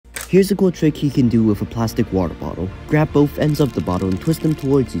Here's a cool trick you can do with a plastic water bottle. Grab both ends of the bottle and twist them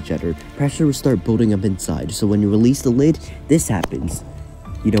towards each other. Pressure will start building up inside, so when you release the lid, this happens.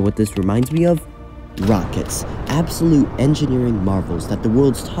 You know what this reminds me of? Rockets. Absolute engineering marvels that the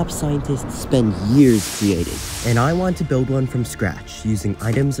world's top scientists spend years creating. And I want to build one from scratch, using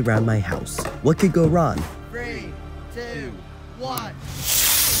items around my house. What could go wrong? 3, 2, 1.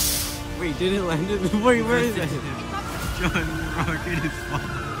 Wait, did it land it? Wait, where is it? John, your rocket is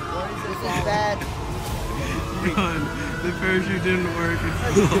falling. This is bad. John, the parachute didn't work.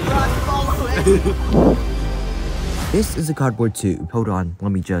 Run, follow it. This is a cardboard tube. Hold on,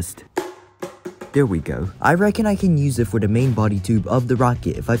 let me just... There we go. I reckon I can use it for the main body tube of the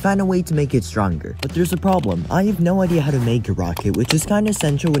rocket if I find a way to make it stronger. But there's a problem. I have no idea how to make a rocket, which is kinda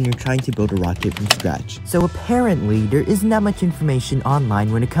essential when you're trying to build a rocket from scratch. So apparently, there isn't that much information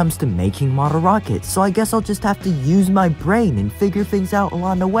online when it comes to making model rockets, so I guess I'll just have to use my brain and figure things out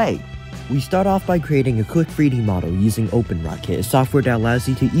along the way. We start off by creating a quick 3D model using OpenRocket, a software that allows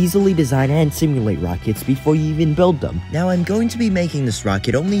you to easily design and simulate rockets before you even build them. Now I'm going to be making this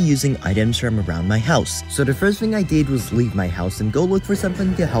rocket only using items from around my house. So the first thing I did was leave my house and go look for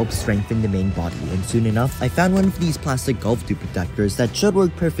something to help strengthen the main body, and soon enough, I found one of these plastic golf tube protectors that should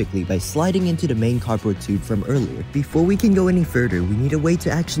work perfectly by sliding into the main cardboard tube from earlier. Before we can go any further, we need a way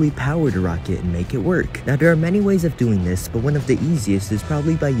to actually power the rocket and make it work. Now there are many ways of doing this, but one of the easiest is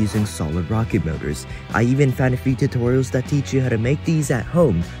probably by using solid rocket motors. I even found a few tutorials that teach you how to make these at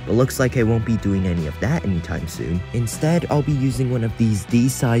home, but looks like I won't be doing any of that anytime soon. Instead, I'll be using one of these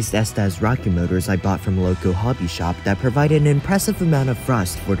D-sized Estas rocket motors I bought from a local hobby shop that provide an impressive amount of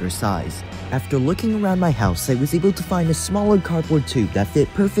thrust for their size. After looking around my house, I was able to find a smaller cardboard tube that fit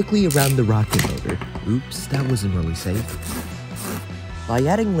perfectly around the rocket motor. Oops, that wasn't really safe. By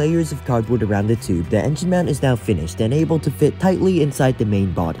adding layers of cardboard around the tube, the engine mount is now finished and able to fit tightly inside the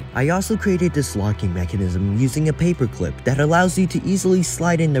main body. I also created this locking mechanism using a paper clip that allows you to easily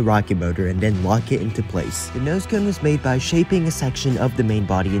slide in the rocket motor and then lock it into place. The nose cone was made by shaping a section of the main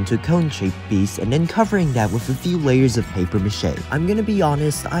body into a cone-shaped piece and then covering that with a few layers of paper mache. I'm gonna be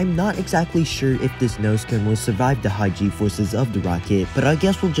honest, I'm not exactly sure if this nose cone will survive the high G-forces of the rocket, but I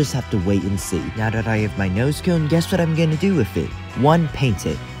guess we'll just have to wait and see. Now that I have my nose cone, guess what I'm gonna do with it? 1. Paint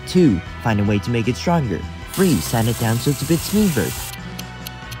it. 2. Find a way to make it stronger. 3. Sand it down so it's a bit smoother.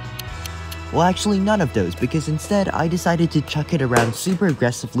 Well, actually none of those, because instead I decided to chuck it around super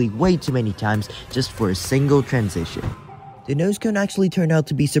aggressively way too many times just for a single transition. The nose cone actually turned out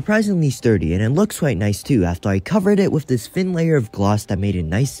to be surprisingly sturdy, and it looks quite nice too after I covered it with this thin layer of gloss that made it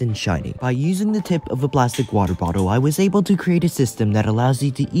nice and shiny. By using the tip of a plastic water bottle, I was able to create a system that allows you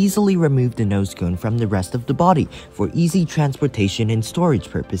to easily remove the nose cone from the rest of the body for easy transportation and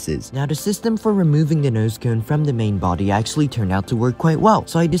storage purposes. Now the system for removing the nose cone from the main body actually turned out to work quite well,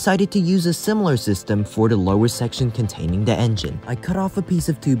 so I decided to use a similar system for the lower section containing the engine. I cut off a piece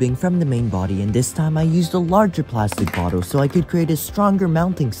of tubing from the main body, and this time I used a larger plastic bottle so I could create a stronger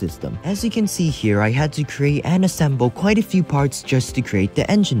mounting system. As you can see here, I had to create and assemble quite a few parts just to create the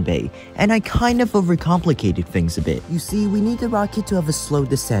engine bay, and I kind of overcomplicated things a bit. You see, we need the rocket to have a slow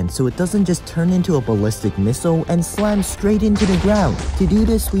descent so it doesn't just turn into a ballistic missile and slam straight into the ground. To do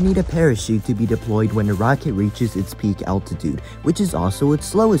this, we need a parachute to be deployed when the rocket reaches its peak altitude, which is also its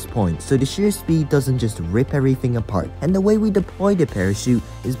slowest point, so the sheer speed doesn't just rip everything apart. And the way we deploy the parachute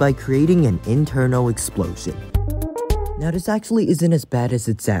is by creating an internal explosion. Now this actually isn't as bad as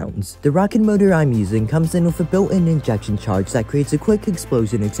it sounds. The rocket motor I'm using comes in with a built-in injection charge that creates a quick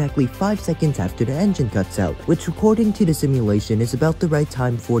explosion exactly 5 seconds after the engine cuts out, which according to the simulation is about the right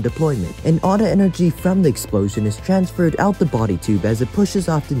time for deployment. And all the energy from the explosion is transferred out the body tube as it pushes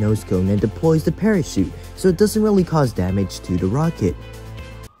off the nose cone and deploys the parachute, so it doesn't really cause damage to the rocket.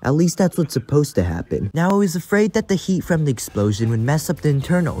 At least that's what's supposed to happen. Now I was afraid that the heat from the explosion would mess up the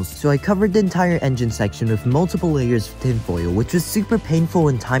internals, so I covered the entire engine section with multiple layers of tinfoil, which was super painful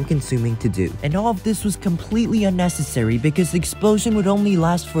and time consuming to do. And all of this was completely unnecessary because the explosion would only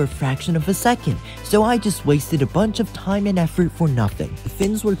last for a fraction of a second, so I just wasted a bunch of time and effort for nothing. The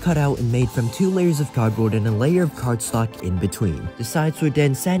fins were cut out and made from 2 layers of cardboard and a layer of cardstock in between. The sides were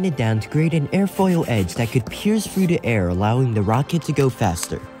then sanded down to create an airfoil edge that could pierce through the air, allowing the rocket to go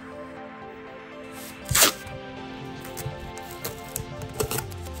faster.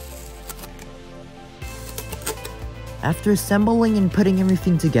 After assembling and putting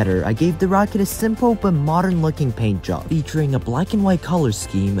everything together, I gave the rocket a simple but modern looking paint job, featuring a black and white color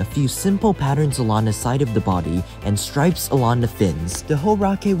scheme, a few simple patterns along the side of the body, and stripes along the fins. The whole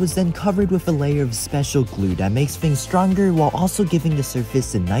rocket was then covered with a layer of special glue that makes things stronger while also giving the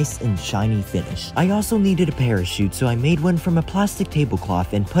surface a nice and shiny finish. I also needed a parachute, so I made one from a plastic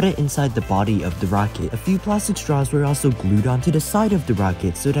tablecloth and put it inside the body of the rocket. A few plastic straws were also glued onto the side of the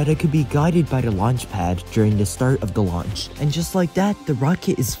rocket so that it could be guided by the launch pad during the start of the launch. And just like that, the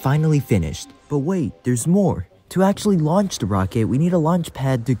rocket is finally finished. But wait, there's more. To actually launch the rocket, we need a launch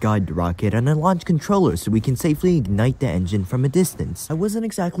pad to guide the rocket and a launch controller so we can safely ignite the engine from a distance. I wasn't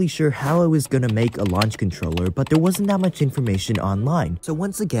exactly sure how I was gonna make a launch controller, but there wasn't that much information online. So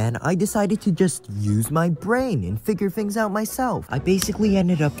once again, I decided to just use my brain and figure things out myself. I basically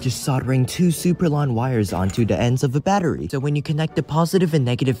ended up just soldering two super long wires onto the ends of a battery. So when you connect the positive and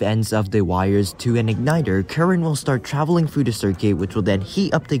negative ends of the wires to an igniter, current will start traveling through the circuit, which will then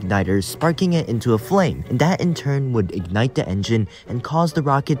heat up the igniter, sparking it into a flame. And that in turn would ignite the engine and cause the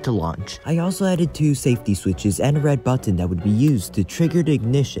rocket to launch. I also added two safety switches and a red button that would be used to trigger the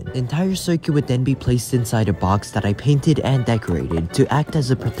ignition. The entire circuit would then be placed inside a box that I painted and decorated to act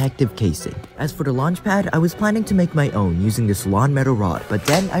as a protective casing. As for the launch pad, I was planning to make my own using this long metal rod, but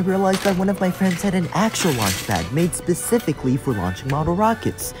then I realized that one of my friends had an actual launch pad made specifically for launching model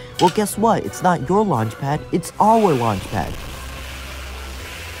rockets. Well, guess what? It's not your launch pad, it's our launch pad.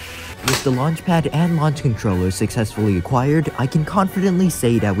 With the launch pad and launch controller successfully acquired, I can confidently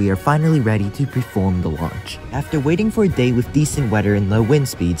say that we are finally ready to perform the launch. After waiting for a day with decent weather and low wind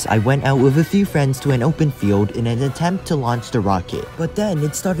speeds, I went out with a few friends to an open field in an attempt to launch the rocket. But then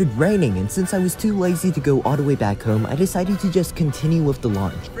it started raining, and since I was too lazy to go all the way back home, I decided to just continue with the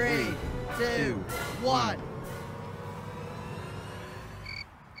launch. 3, 2, 1.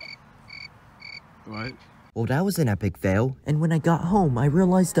 What? Well, that was an epic fail, and when I got home, I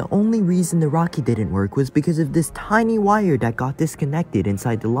realized the only reason the rocket didn't work was because of this tiny wire that got disconnected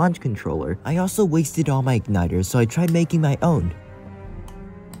inside the launch controller. I also wasted all my igniters, so I tried making my own.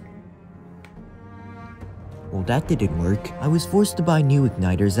 Well, that didn't work. I was forced to buy new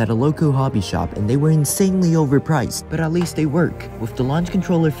igniters at a local hobby shop, and they were insanely overpriced, but at least they work. With the launch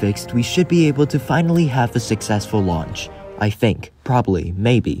controller fixed, we should be able to finally have a successful launch. I think. Probably.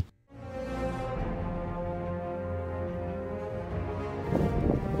 Maybe.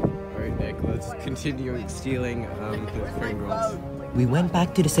 Let's continue stealing spring rolls. We went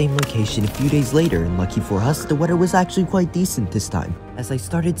back to the same location a few days later, and lucky for us, the weather was actually quite decent this time. As I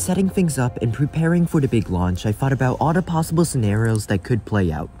started setting things up and preparing for the big launch, I thought about all the possible scenarios that could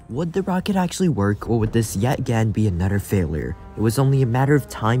play out. Would the rocket actually work, or would this yet again be another failure? It was only a matter of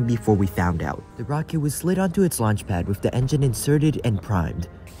time before we found out. The rocket was slid onto its launch pad with the engine inserted and primed.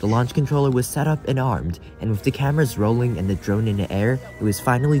 The launch controller was set up and armed, and with the cameras rolling and the drone in the air, it was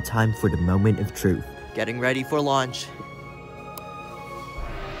finally time for the moment of truth. Getting ready for launch.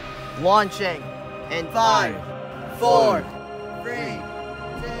 Launching in 5, 4, 3, 2,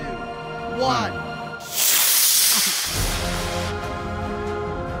 1.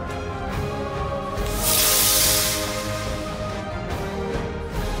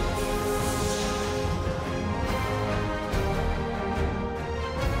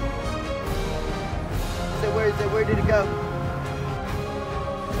 Where is it? Where did it go?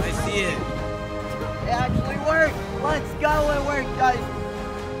 I see it. It actually worked. Let's go. It worked, guys.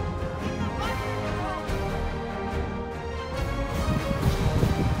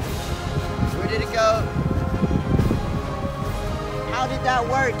 Where did it go? How did that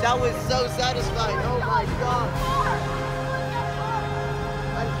work? That was so satisfying. Oh my god.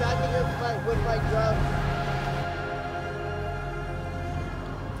 I'm tracking it with my drone.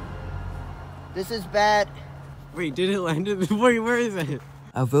 This is bad. Wait, did it land in the... Where is it?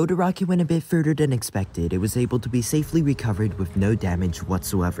 Although the rocket went a bit further than expected, it was able to be safely recovered with no damage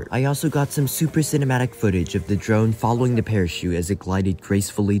whatsoever. I also got some super cinematic footage of the drone following the parachute as it glided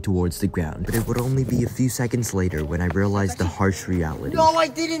gracefully towards the ground, but it would only be a few seconds later when I realized the harsh reality. No, I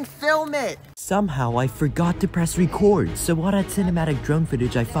didn't film it. Somehow I forgot to press record, so all that cinematic drone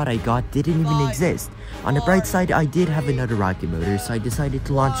footage I thought I got didn't even exist. On the bright side, I did have another rocket motor, so I decided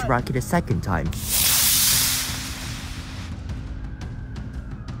to launch the rocket a second time.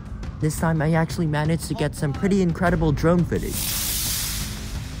 This time I actually managed to get some pretty incredible drone footage.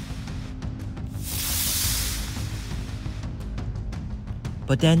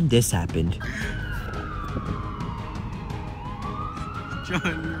 But then this happened.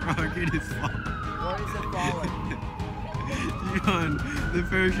 John, your rocket is falling. Where is it falling? John, the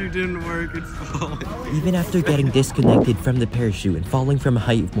parachute didn't work, it's falling. Even after getting disconnected from the parachute and falling from a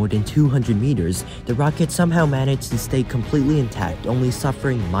height of more than 200 meters, the rocket somehow managed to stay completely intact, only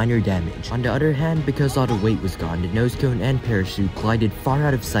suffering minor damage. On the other hand, because all the weight was gone, the nose cone and parachute glided far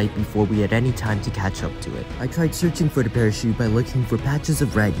out of sight before we had any time to catch up to it. I tried searching for the parachute by looking for patches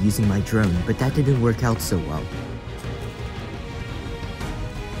of red using my drone, but that didn't work out so well.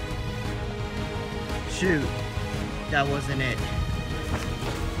 Shoot, that wasn't it.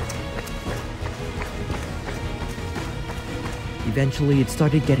 Eventually, it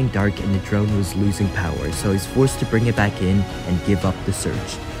started getting dark and the drone was losing power, so I was forced to bring it back in and give up the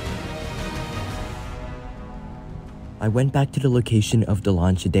search. I went back to the location of the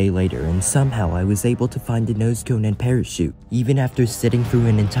launch a day later, and somehow I was able to find the nose cone and parachute. Even after sitting through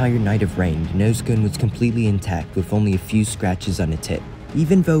an entire night of rain, the nose cone was completely intact with only a few scratches on the tip.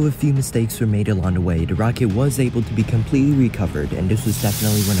 Even though a few mistakes were made along the way, the rocket was able to be completely recovered, and this was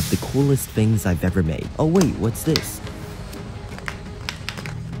definitely one of the coolest things I've ever made. Oh wait, what's this?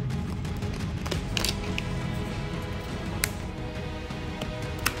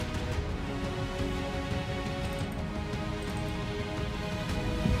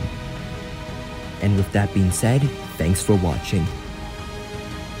 And with that being said, thanks for watching.